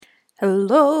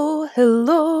Hello,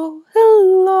 hello,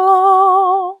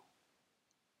 hello.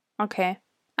 Okay,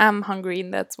 I'm hungry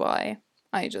and that's why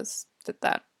I just did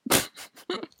that.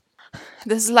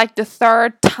 This is like the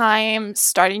third time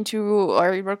starting to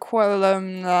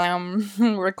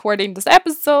recording this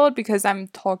episode because I'm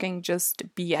talking just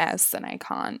BS and I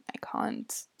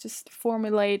can't just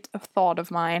formulate a thought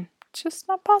of mine. Just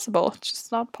not possible.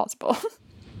 Just not possible.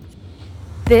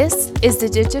 This is the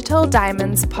Digital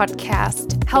Diamonds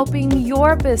podcast, helping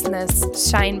your business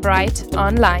shine bright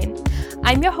online.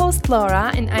 I'm your host,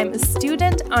 Laura, and I'm a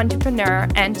student, entrepreneur,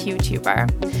 and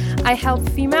YouTuber. I help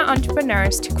female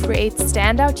entrepreneurs to create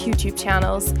standout YouTube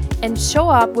channels and show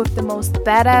up with the most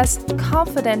badass,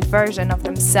 confident version of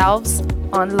themselves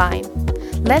online.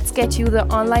 Let's get you the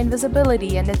online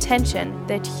visibility and attention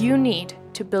that you need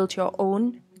to build your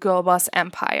own girl boss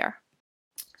empire.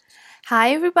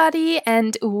 Hi, everybody,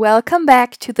 and welcome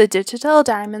back to the Digital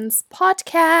Diamonds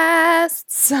podcast.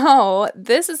 So,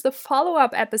 this is the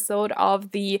follow-up episode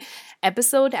of the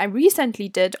episode I recently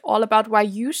did all about why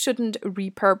you shouldn't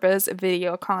repurpose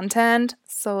video content.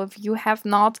 So, if you have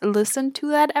not listened to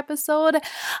that episode,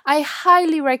 I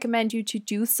highly recommend you to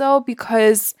do so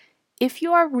because if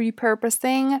you are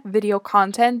repurposing video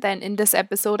content, then in this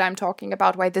episode, I'm talking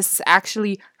about why this is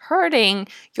actually hurting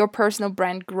your personal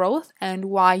brand growth and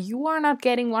why you are not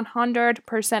getting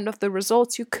 100% of the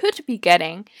results you could be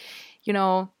getting,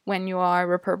 when you are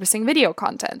repurposing video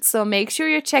content. So make sure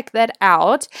you check that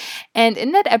out. And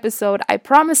in that episode, I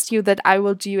promised you that I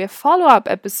will do a follow-up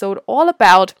episode all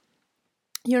about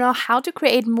how to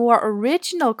create more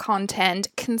original content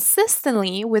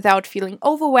consistently without feeling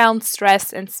overwhelmed,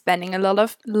 stressed, and spending a lot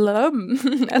of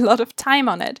time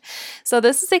on it. So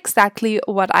this is exactly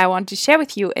what I want to share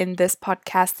with you in this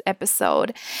podcast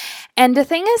episode. And the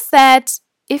thing is that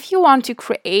if you want to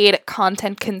create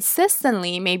content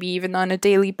consistently, maybe even on a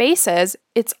daily basis,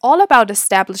 it's all about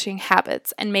establishing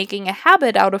habits and making a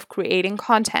habit out of creating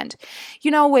content.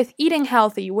 With eating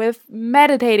healthy, with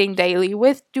meditating daily,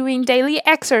 with doing daily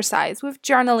exercise, with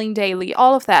journaling daily,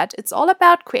 all of that. It's all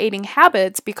about creating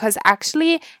habits because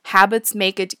actually habits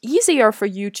make it easier for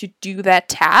you to do that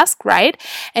task, right?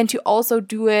 And to also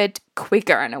do it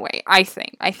quicker in a way, I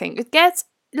think. It gets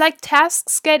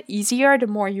tasks get easier the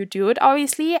more you do it,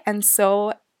 obviously, and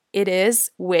so it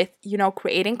is with,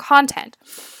 creating content.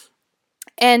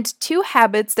 And two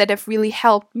habits that have really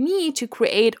helped me to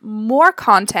create more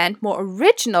content, more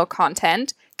original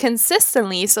content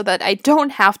consistently so that I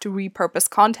don't have to repurpose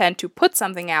content to put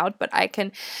something out, but I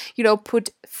can,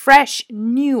 put fresh,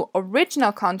 new,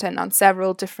 original content on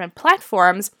several different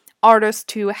platforms are those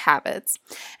two habits.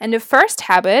 And the first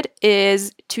habit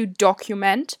is to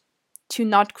document. To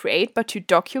not create, but to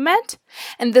document.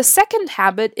 And the second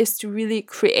habit is to really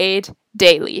create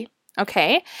daily.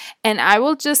 Okay. And I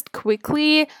will just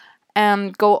quickly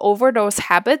go over those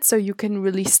habits so you can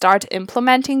really start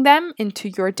implementing them into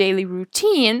your daily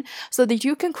routine so that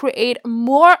you can create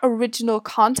more original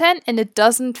content and it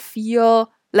doesn't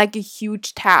feel like a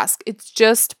huge task. It's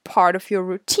just part of your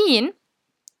routine.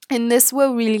 And this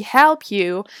will really help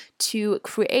you to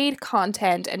create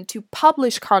content and to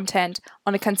publish content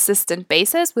on a consistent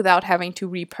basis without having to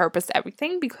repurpose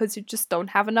everything because you just don't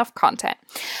have enough content.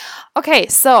 Okay,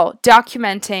 so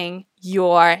documenting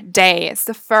your day is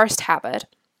the first habit.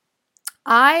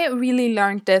 I really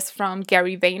learned this from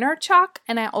Gary Vaynerchuk,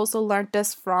 and I also learned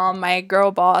this from my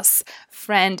girl boss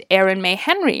friend Erin May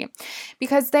Henry,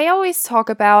 because they always talk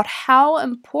about how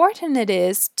important it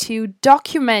is to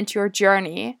document your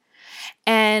journey.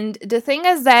 And the thing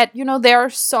is that, there are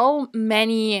so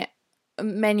many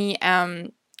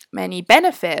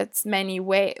benefits, many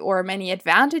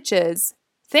advantages,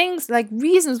 things like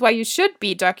reasons why you should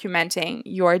be documenting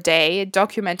your day,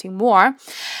 documenting more,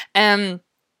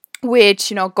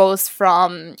 which, goes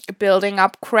from building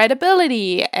up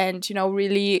credibility and,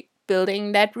 really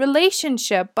building that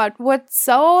relationship. But what's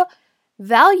so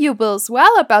valuable as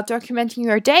well about documenting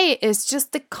your day is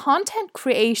just the content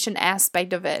creation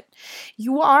aspect of it.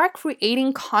 You are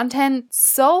creating content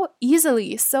so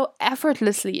easily, so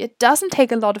effortlessly. It doesn't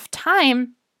take a lot of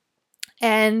time.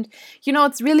 And,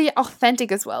 it's really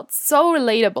authentic as well. It's so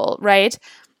relatable, right?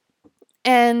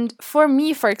 And for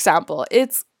me, for example,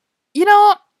 it's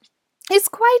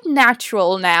quite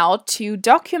natural now to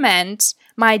document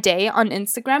my day on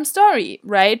Instagram story,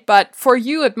 right? But for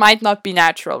you, it might not be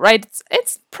natural, right?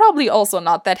 It's probably also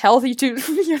not that healthy to,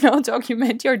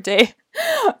 document your day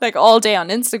like all day on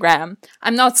Instagram.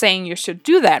 I'm not saying you should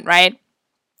do that, right?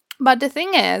 But the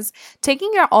thing is,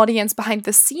 taking your audience behind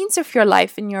the scenes of your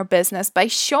life in your business by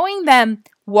showing them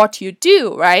what you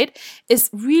do, right, is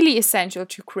really essential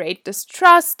to create this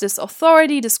trust, this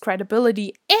authority, this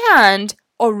credibility, and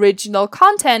original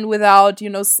content without,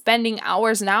 spending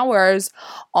hours and hours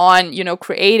on,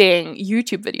 creating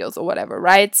YouTube videos or whatever,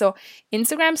 right? So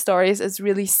Instagram stories is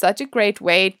really such a great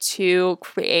way to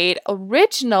create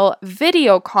original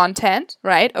video content,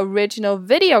 right? Original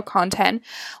video content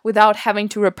without having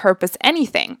to repurpose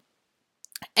anything.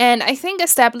 And I think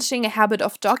establishing a habit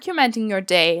of documenting your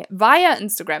day via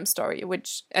Instagram story,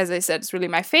 which, as I said, is really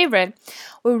my favorite,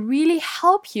 will really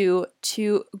help you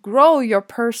to grow your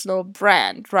personal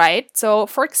brand, right? So,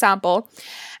 for example,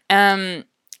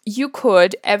 you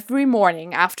could every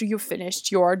morning after you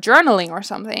finished your journaling or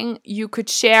something, you could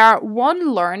share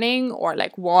one learning or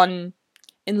like one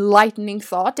enlightening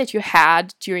thought that you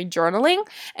had during journaling,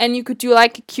 and you could do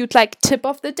like a cute like tip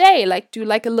of the day, like do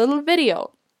like a little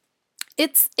video.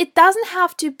 It doesn't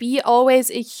have to be always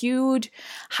a huge,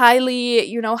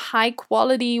 highly, high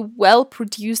quality,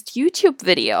 well-produced YouTube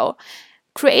video.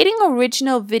 Creating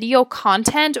original video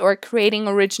content or creating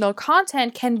original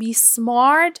content can be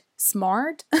small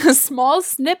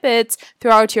snippets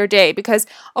throughout your day, because,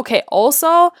 okay,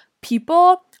 also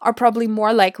people are probably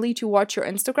more likely to watch your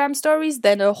Instagram stories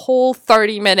than a whole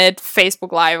 30-minute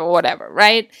Facebook Live or whatever,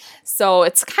 right? So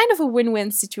it's kind of a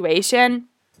win-win situation.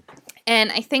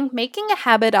 And I think making a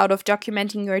habit out of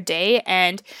documenting your day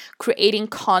and creating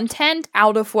content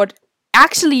out of what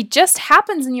actually just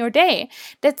happens in your day,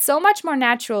 that's so much more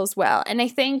natural as well. And I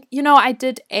think, I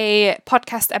did a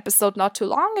podcast episode not too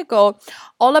long ago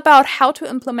all about how to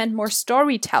implement more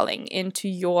storytelling into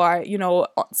your,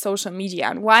 social media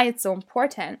and why it's so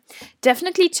important.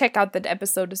 Definitely check out that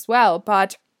episode as well.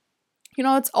 But,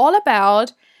 it's all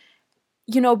about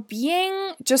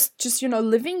being just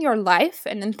living your life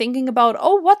and then thinking about,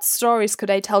 what stories could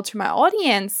I tell to my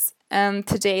audience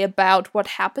today about what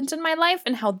happened in my life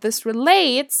and how this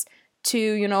relates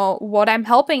to, what I'm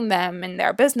helping them in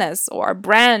their business or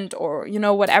brand or,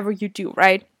 whatever you do,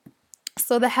 right?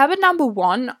 So the habit number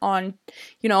one on,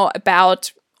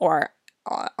 about or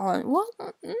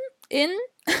in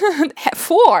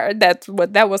for,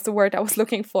 that was the word I was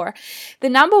looking for. The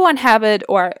number one habit,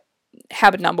 or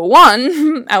habit number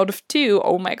one out of two,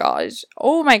 oh my gosh,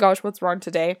 what's wrong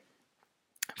today?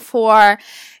 For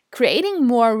creating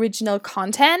more original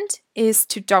content is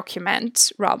to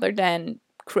document rather than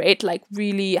create like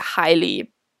really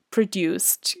highly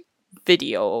produced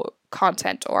video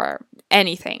content or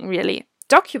anything, really.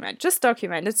 Just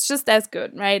document. It's just as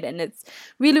good, right? And it's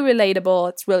really relatable.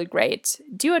 It's really great.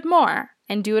 Do it more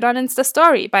and do it on Insta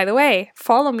Story. By the way,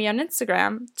 follow me on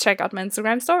Instagram. Check out my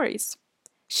Instagram stories.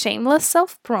 Shameless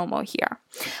self-promo here.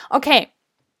 Okay.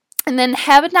 And then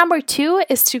habit number 2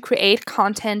 is to create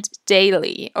content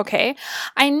daily, okay?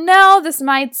 I know this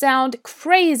might sound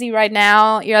crazy right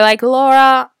now. You're like,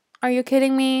 Laura, are you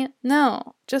kidding me?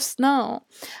 No, just no.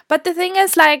 But the thing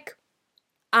is, like,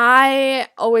 I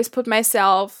always put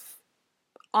myself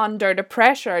under the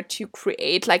pressure to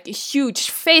create like a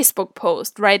huge Facebook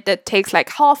post, right? That takes like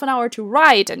half an hour to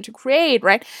write and to create,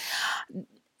 right?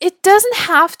 It doesn't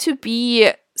have to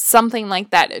be something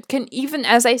like that. It can even,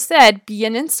 as I said, be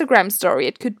an Instagram story.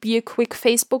 It could be a quick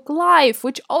Facebook Live,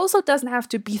 which also doesn't have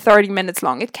to be 30 minutes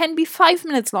long. It can be 5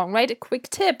 minutes long, right? A quick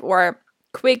tip or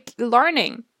quick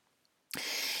learning.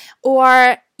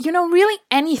 Or, really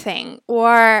anything.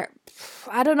 Or,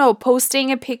 I don't know,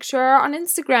 posting a picture on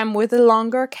Instagram with a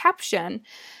longer caption.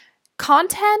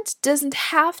 Content doesn't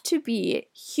have to be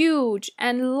huge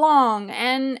and long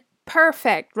and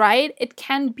perfect, right? It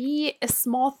can be a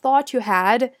small thought you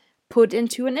had put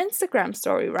into an Instagram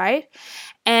story, right?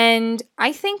 And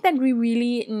I think that we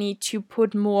really need to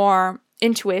put more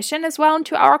intuition as well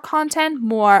into our content,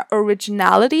 more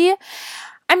originality.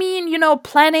 I mean,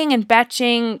 planning and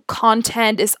batching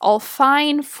content is all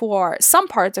fine for some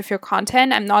parts of your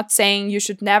content. I'm not saying you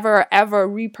should never ever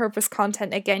repurpose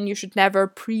content again. You should never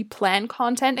pre-plan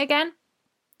content again.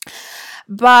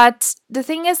 But the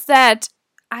thing is that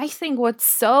I think what's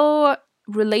so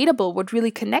relatable, what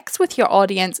really connects with your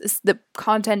audience, is the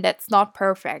content that's not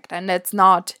perfect and that's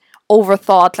not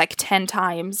overthought like 10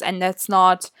 times and that's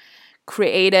not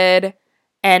created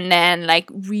and then like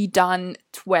redone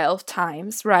 12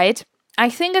 times, right? I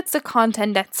think it's the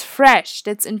content that's fresh,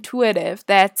 that's intuitive,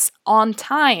 that's on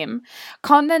time.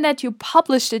 Content that you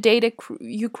publish the day that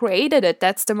you created it,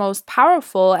 that's the most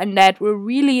powerful and that will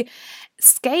really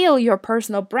scale your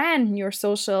personal brand and your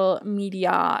social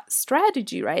media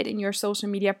strategy, right? In your social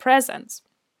media presence.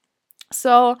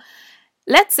 So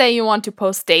let's say you want to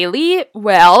post daily.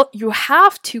 Well, you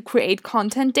have to create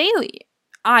content daily,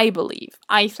 I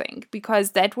think,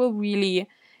 because that will really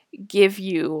give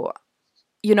you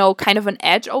kind of an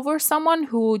edge over someone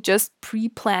who just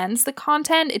pre-plans the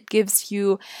content. It gives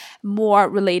you more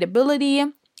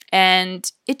relatability,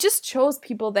 and it just shows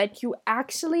people that you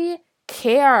actually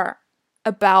care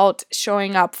about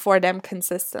showing up for them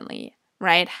consistently,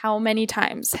 right? How many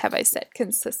times have I said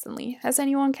consistently? Has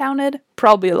anyone counted?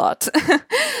 Probably a lot.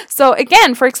 So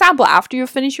again, for example, after you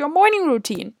finish your morning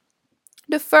routine,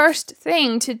 the first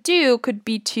thing to do could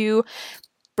be to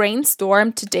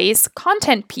brainstorm today's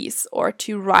content piece, or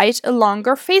to write a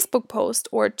longer Facebook post,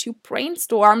 or to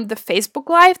brainstorm the Facebook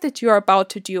Live that you're about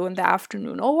to do in the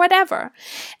afternoon, or whatever.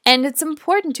 And it's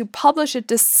important to publish it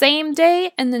the same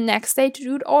day and the next day to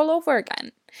do it all over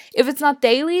again. If it's not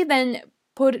daily, then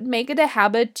make it a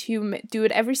habit to do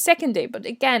it every second day. But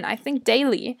again, I think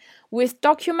daily, with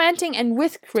documenting and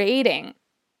with creating,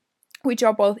 which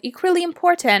are both equally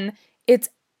important, it's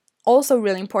also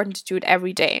really important to do it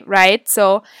every day, right?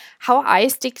 So how I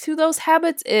stick to those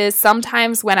habits is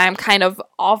sometimes when I'm kind of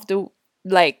off the,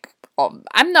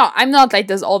 I'm not like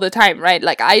this all the time, right?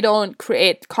 Like, I don't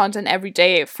create content every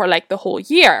day for like the whole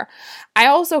year. I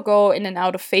also go in and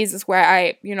out of phases where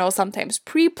I, sometimes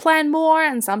pre-plan more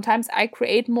and sometimes I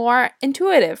create more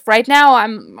intuitive. Right now,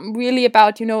 I'm really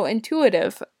about,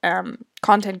 intuitive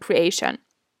content creation.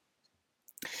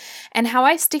 And how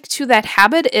I stick to that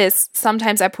habit is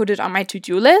sometimes I put it on my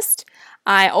to-do list.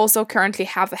 I also currently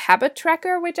have a habit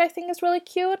tracker, which I think is really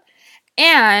cute.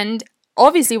 And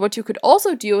obviously what you could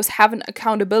also do is have an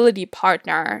accountability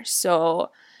partner.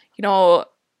 So,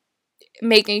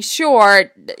 making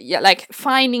sure, like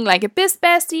finding like a biz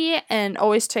bestie and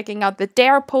always checking out that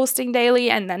they're posting daily,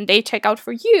 and then they check out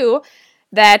for you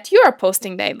that you're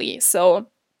posting daily. So,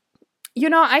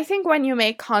 I think when you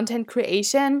make content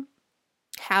creation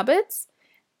habits,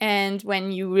 and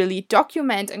when you really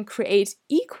document and create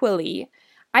equally,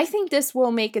 I think this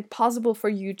will make it possible for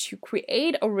you to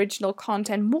create original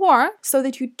content more, so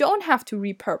that you don't have to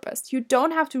repurpose. You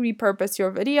don't have to repurpose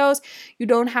your videos. You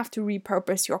don't have to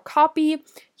repurpose your copy.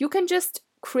 You can just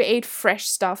create fresh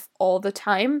stuff all the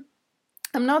time.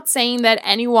 I'm not saying that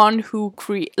anyone who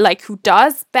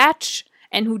does batch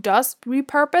and who does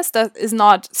repurpose that is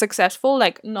not successful,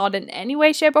 like not in any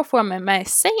way, shape, or form am I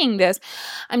saying this.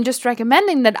 I'm just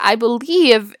recommending that I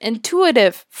believe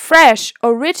intuitive, fresh,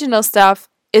 original stuff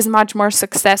is much more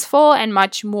successful and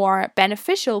much more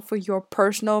beneficial for your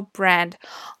personal brand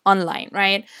online,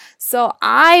 right? So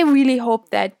I really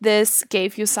hope that this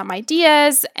gave you some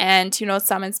ideas and,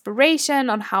 some inspiration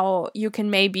on how you can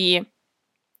maybe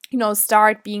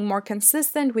start being more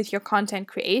consistent with your content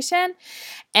creation.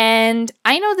 And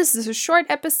I know this is a short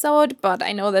episode, but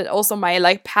I know that also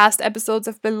my past episodes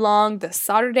have been long. The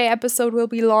Saturday episode will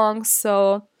be long.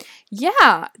 So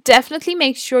yeah, definitely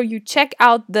make sure you check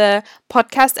out the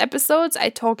podcast episodes I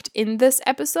talked in this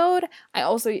episode.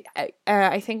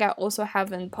 I think I also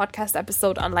have a podcast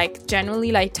episode on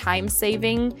generally time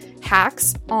saving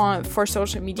hacks for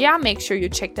social media. Make sure you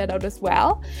check that out as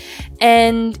well.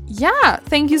 And yeah,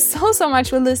 thank you so much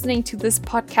for listening to this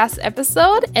podcast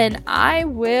episode, and I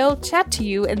will chat to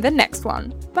you in the next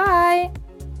one. Bye!